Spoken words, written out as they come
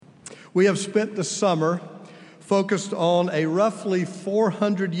We have spent the summer focused on a roughly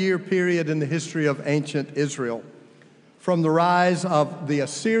 400-year period in the history of ancient Israel. From the rise of the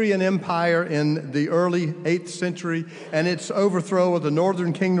Assyrian Empire in the early 8th century and its overthrow of the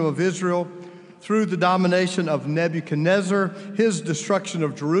northern kingdom of Israel, through the domination of Nebuchadnezzar, his destruction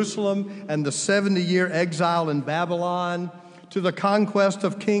of Jerusalem, and the 70-year exile in Babylon, to the conquest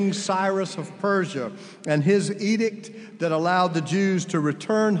of King Cyrus of Persia and his edict that allowed the Jews to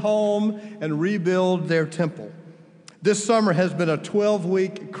return home and rebuild their temple. This summer has been a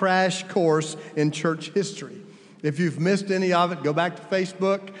 12-week crash course in church history. If you've missed any of it, go back to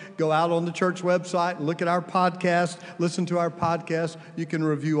Facebook, go out on the church website, and look at our podcast, listen to our podcast. You can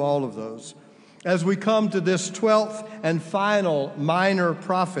review all of those. As we come to this 12th and final minor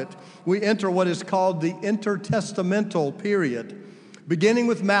prophet, we enter what is called the intertestamental period, beginning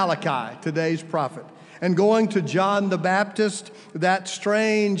with Malachi, today's prophet, and going to John the Baptist, that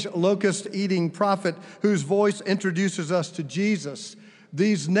strange locust-eating prophet whose voice introduces us to Jesus.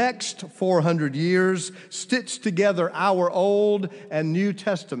 These next 400 years stitch together our Old and New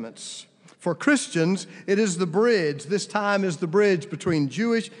Testaments. For Christians, it is the bridge. This time is the bridge between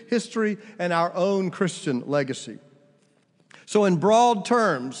Jewish history and our own Christian legacy. So in broad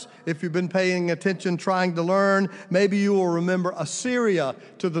terms, if you've been paying attention, trying to learn, maybe you will remember Assyria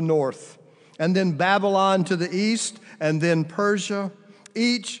to the north, and then Babylon to the east, and then Persia,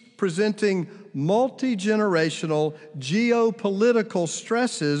 each presenting multi-generational geopolitical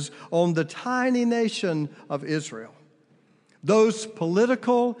stresses on the tiny nation of Israel. Those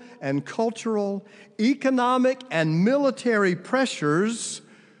political and cultural, economic and military pressures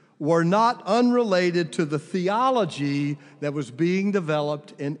were not unrelated to the theology that was being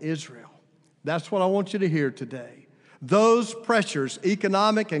developed in Israel. That's what I want you to hear today. Those pressures,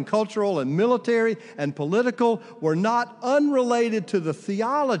 economic and cultural and military and political, were not unrelated to the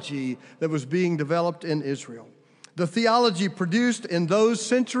theology that was being developed in Israel. The theology produced in those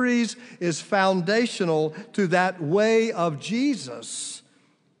centuries is foundational to that way of Jesus,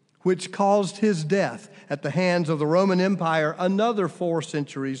 which caused his death at the hands of the Roman Empire another 4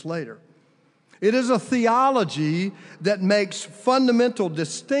 centuries later. It is a theology that makes fundamental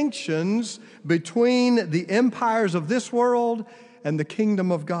distinctions between the empires of this world and the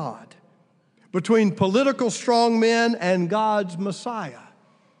kingdom of God, between political strongmen and God's Messiah,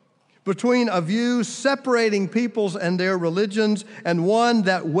 between a view separating peoples and their religions and one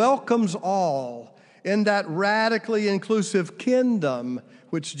that welcomes all in that radically inclusive kingdom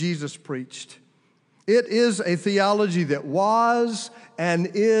which Jesus preached. It is a theology that was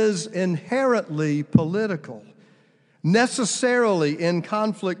and is inherently political, necessarily in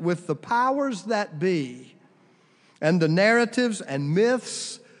conflict with the powers that be and the narratives and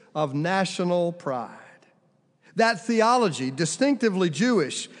myths of national pride. That theology, distinctively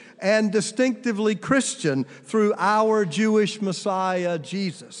Jewish and distinctively Christian through our Jewish Messiah,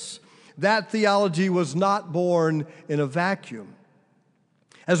 Jesus. That theology was not born in a vacuum.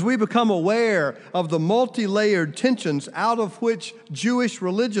 As we become aware of the multi-layered tensions out of which Jewish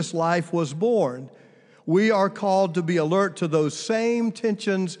religious life was born, we are called to be alert to those same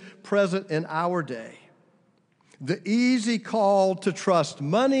tensions present in our day. The easy call to trust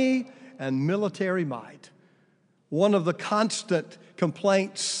money and military might. One of the constant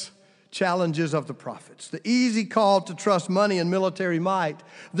complaints, challenges of the prophets. The easy call to trust money and military might.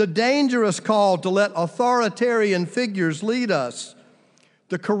 The dangerous call to let authoritarian figures lead us.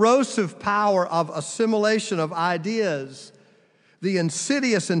 The corrosive power of assimilation of ideas. The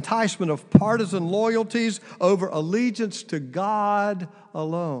insidious enticement of partisan loyalties over allegiance to God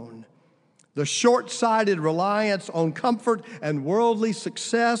alone. The short-sighted reliance on comfort and worldly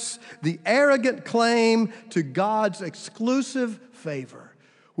success, the arrogant claim to God's exclusive favor.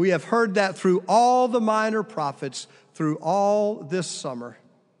 We have heard that through all the minor prophets, through all this summer.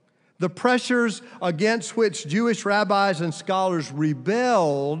 The pressures against which Jewish rabbis and scholars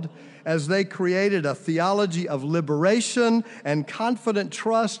rebelled as they created a theology of liberation and confident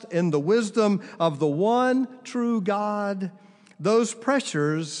trust in the wisdom of the one true God, those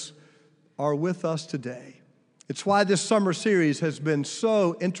pressures are with us today. It's why this summer series has been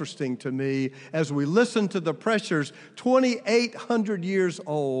so interesting to me as we listen to the pressures 2,800 years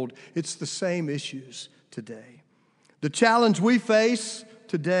old. It's the same issues today. The challenge we face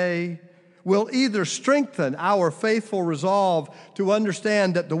today will either strengthen our faithful resolve to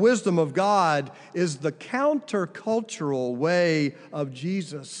understand that the wisdom of God is the countercultural way of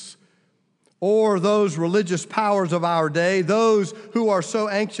Jesus, or those religious powers of our day, those who are so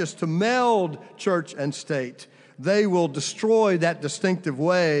anxious to meld church and state, they will destroy that distinctive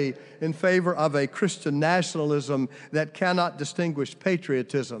way in favor of a Christian nationalism that cannot distinguish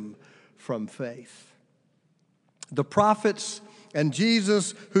patriotism from faith. The prophets and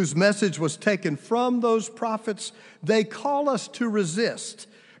Jesus, whose message was taken from those prophets, they call us to resist.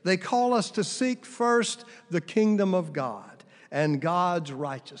 They call us to seek first the kingdom of God and God's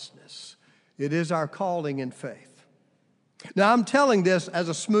righteousness. It is our calling in faith. Now, I'm telling this as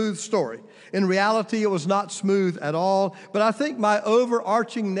a smooth story. In reality, it was not smooth at all, but I think my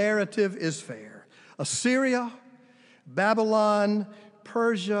overarching narrative is fair. Assyria, Babylon,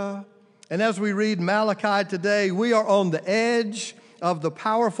 Persia, and as we read Malachi today, we are on the edge of the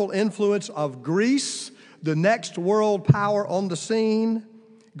powerful influence of Greece, the next world power on the scene.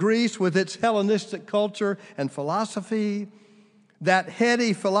 Greece, with its Hellenistic culture and philosophy, that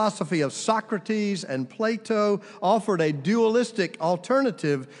heady philosophy of Socrates and Plato offered a dualistic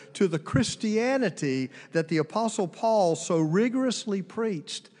alternative to the Christianity that the Apostle Paul so rigorously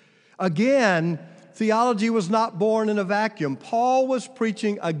preached. Again, theology was not born in a vacuum. Paul was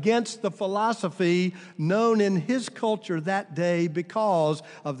preaching against the philosophy known in his culture that day because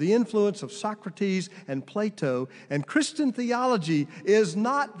of the influence of Socrates and Plato. And Christian theology is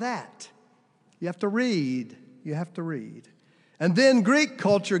not that. You have to read. You have to read. And then Greek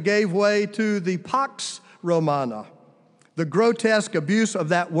culture gave way to the Pax Romana, the grotesque abuse of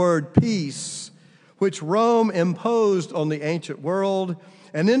that word peace, which Rome imposed on the ancient world.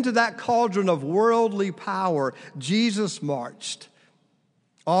 And into that cauldron of worldly power, Jesus marched,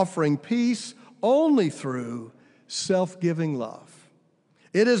 offering peace only through self-giving love.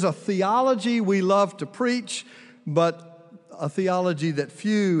 It is a theology we love to preach, but a theology that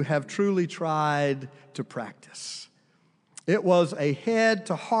few have truly tried to practice. It was a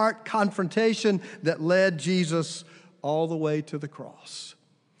head-to-heart confrontation that led Jesus all the way to the cross.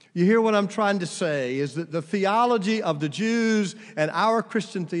 You hear what I'm trying to say is that the theology of the Jews and our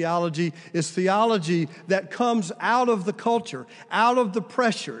Christian theology is theology that comes out of the culture, out of the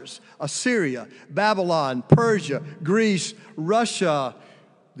pressures. Assyria, Babylon, Persia, Greece, Russia,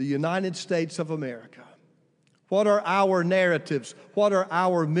 the United States of America. What are our narratives? What are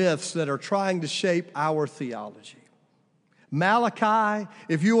our myths that are trying to shape our theology? Malachi,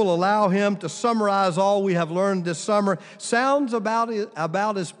 if you will allow him to summarize all we have learned this summer, sounds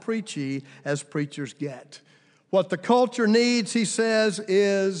about as preachy as preachers get. What the culture needs, he says,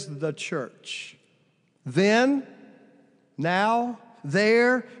 is the church. Then, now,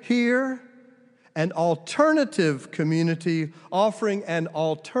 there, here, an alternative community offering an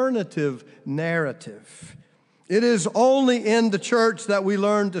alternative narrative. It is only in the church that we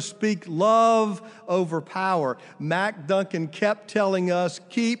learn to speak love over power. Mac Duncan kept telling us,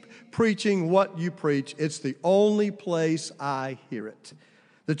 keep preaching what you preach. It's the only place I hear it.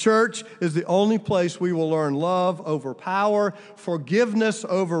 The church is the only place we will learn love over power, forgiveness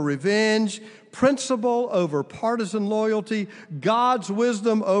over revenge, principle over partisan loyalty, God's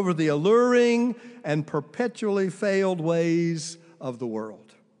wisdom over the alluring and perpetually failed ways of the world.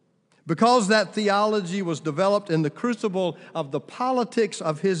 Because that theology was developed in the crucible of the politics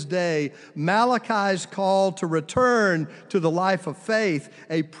of his day, Malachi's call to return to the life of faith,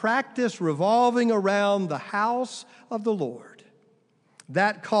 a practice revolving around the house of the Lord.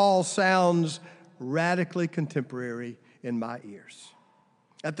 That call sounds radically contemporary in my ears.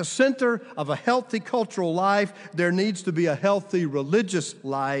 At the center of a healthy cultural life, there needs to be a healthy religious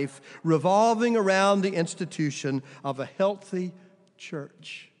life revolving around the institution of a healthy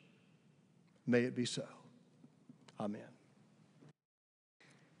church. May it be so. Amen.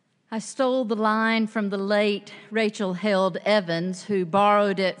 I stole the line from the late Rachel Held Evans, who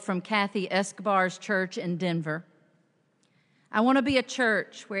borrowed it from Kathy Escobar's church in Denver. I want to be a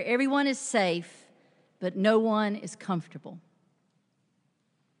church where everyone is safe, but no one is comfortable.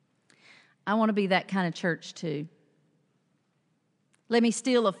 I want to be that kind of church too. Let me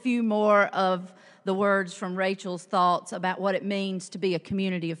steal a few more of the words from Rachel's thoughts about what it means to be a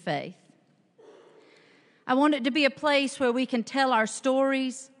community of faith. I want it to be a place where we can tell our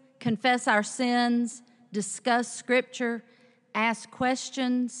stories, confess our sins, discuss Scripture, ask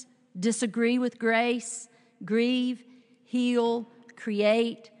questions, disagree with grace, grieve, heal,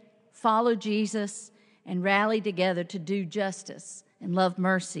 create, follow Jesus, and rally together to do justice and love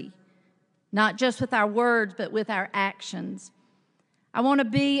mercy, not just with our words, but with our actions. I want to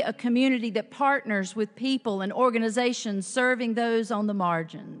be a community that partners with people and organizations serving those on the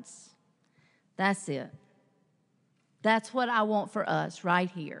margins. That's it. That's what I want for us right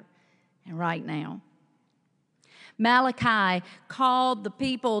here and right now. Malachi called the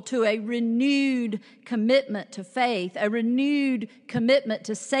people to a renewed commitment to faith, a renewed commitment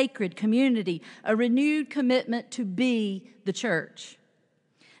to sacred community, a renewed commitment to be the church.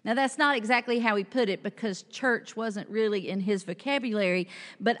 Now, that's not exactly how he put it because church wasn't really in his vocabulary,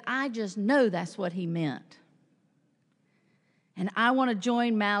 but I just know that's what he meant. And I want to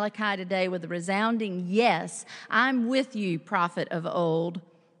join Malachi today with a resounding yes. I'm with you, prophet of old.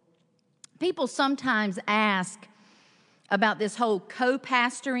 People sometimes ask about this whole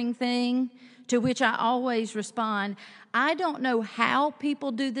co-pastoring thing, to which I always respond, I don't know how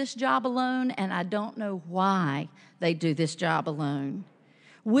people do this job alone, and I don't know why they do this job alone.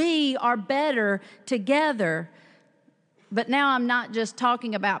 We are better together. But now I'm not just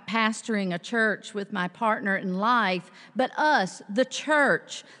talking about pastoring a church with my partner in life, but us, the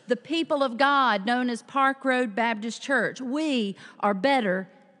church, the people of God known as Park Road Baptist Church. We are better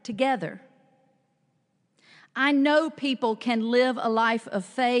together. I know people can live a life of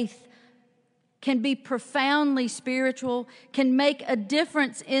faith, can be profoundly spiritual, can make a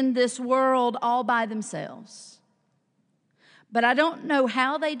difference in this world all by themselves. But I don't know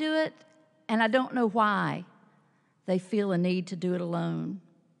how they do it, and I don't know why they feel a need to do it alone.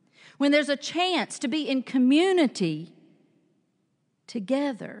 When there's a chance to be in community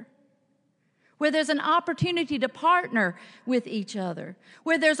together, where there's an opportunity to partner with each other,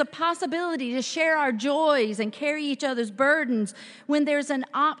 where there's a possibility to share our joys and carry each other's burdens, when there's an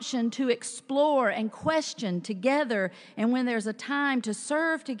option to explore and question together, and when there's a time to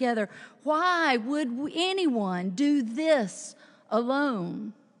serve together, why would anyone do this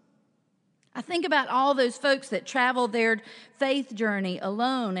alone? I think about all those folks that travel their faith journey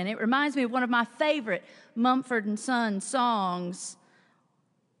alone, and it reminds me of one of my favorite Mumford & Sons songs,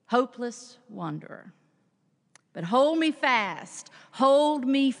 Hopeless Wanderer. But hold me fast,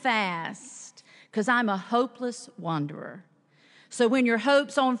 'cause I'm a hopeless wanderer. So when your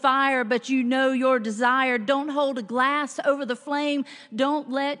hope's on fire, but you know your desire, don't hold a glass over the flame. Don't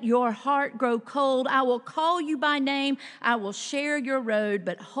let your heart grow cold. I will call you by name. I will share your road,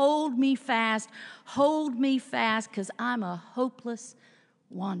 but hold me fast, 'cause I'm a hopeless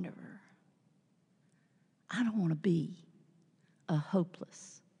wanderer. I don't want to be a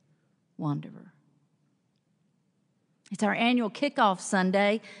hopeless wanderer. It's our annual kickoff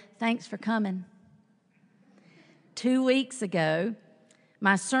Sunday. Thanks for coming. 2 weeks ago,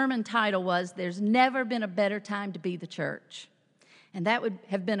 my sermon title was, There's Never Been a Better Time to Be the Church. And that would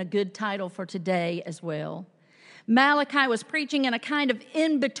have been a good title for today as well. Malachi was preaching in a kind of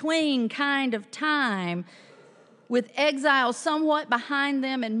in-between kind of time, with exile somewhat behind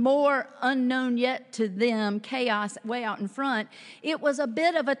them and more unknown yet to them, chaos way out in front. It was a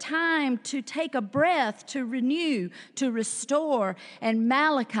bit of a time to take a breath, to renew, to restore. And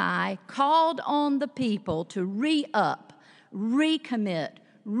Malachi called on the people to re-up, recommit,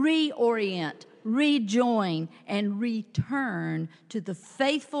 reorient, rejoin, and return to the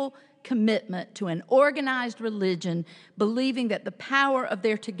faithful commitment to an organized religion, believing that the power of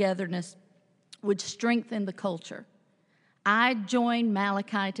their togetherness would strengthen the culture. I join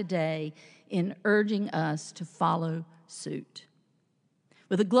Malachi today in urging us to follow suit.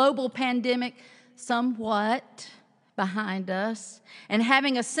 With a global pandemic somewhat behind us and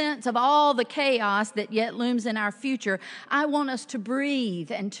having a sense of all the chaos that yet looms in our future, I want us to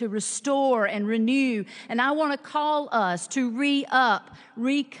breathe and to restore and renew. And I want to call us to re-up,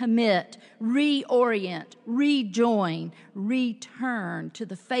 recommit, reorient, rejoin, return to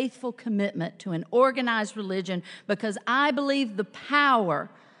the faithful commitment to an organized religion, because I believe the power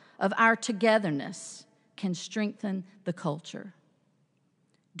of our togetherness can strengthen the culture.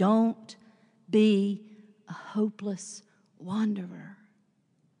 Don't be a hopeless wanderer.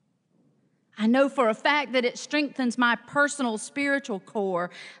 I know for a fact that it strengthens my personal spiritual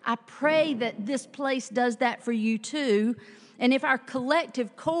core. I pray that this place does that for you too. And if our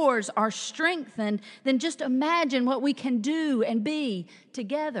collective cores are strengthened, then just imagine what we can do and be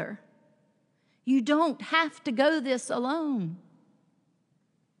together. You don't have to go this alone.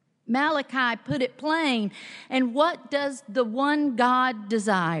 Malachi put it plain. And what does the one God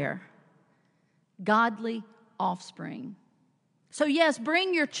desire? Godly offspring. So yes,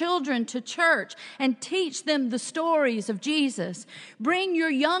 bring your children to church and teach them the stories of Jesus. Bring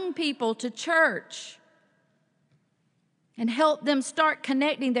your young people to church and help them start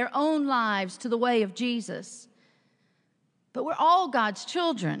connecting their own lives to the way of Jesus. But we're all God's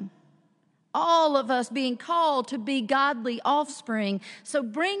children, all of us being called to be godly offspring. So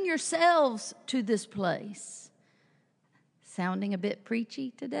bring yourselves to this place. Sounding a bit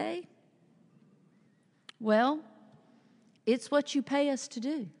preachy today? Well, it's what you pay us to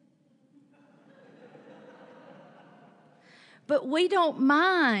do. But we don't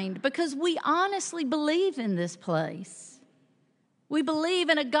mind, because we honestly believe in this place. We believe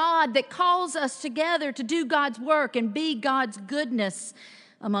in a God that calls us together to do God's work and be God's goodness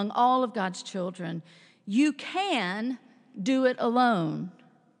among all of God's children. You can do it alone.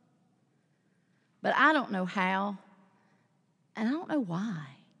 But I don't know how, and I don't know why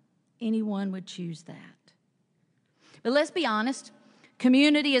anyone would choose that. But let's be honest,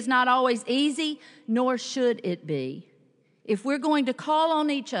 community is not always easy, nor should it be. If we're going to call on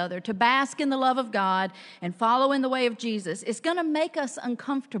each other to bask in the love of God and follow in the way of Jesus, it's going to make us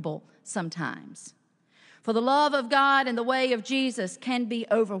uncomfortable sometimes. For the love of God and the way of Jesus can be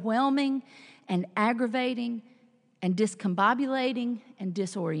overwhelming and aggravating and discombobulating and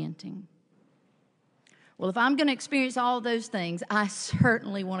disorienting. Well, if I'm going to experience all those things, I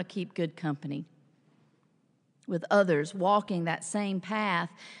certainly want to keep good company with others walking that same path,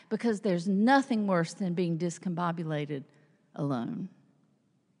 because there's nothing worse than being discombobulated alone.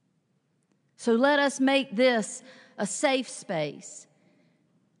 So let us make this a safe space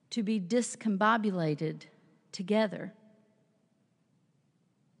to be discombobulated together.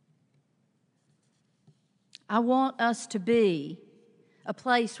 I want us to be a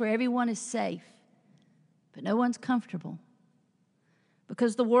place where everyone is safe, but no one's comfortable,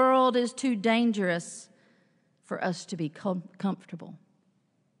 because the world is too dangerous for us to be comfortable.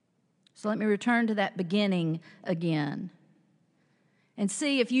 So let me return to that beginning again and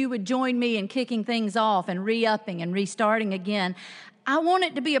see if you would join me in kicking things off and re-upping and restarting again. I want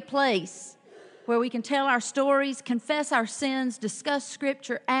it to be a place where we can tell our stories, confess our sins, discuss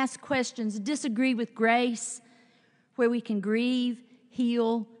Scripture, ask questions, disagree with grace, where we can grieve,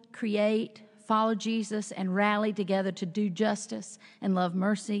 heal, create, follow Jesus, and rally together to do justice and love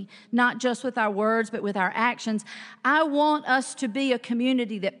mercy, not just with our words, but with our actions. I want us to be a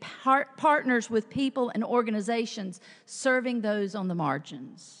community that partners with people and organizations serving those on the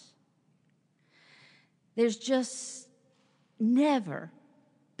margins. There's just never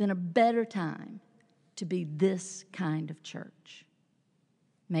been a better time to be this kind of church.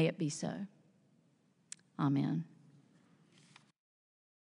 May it be so. Amen.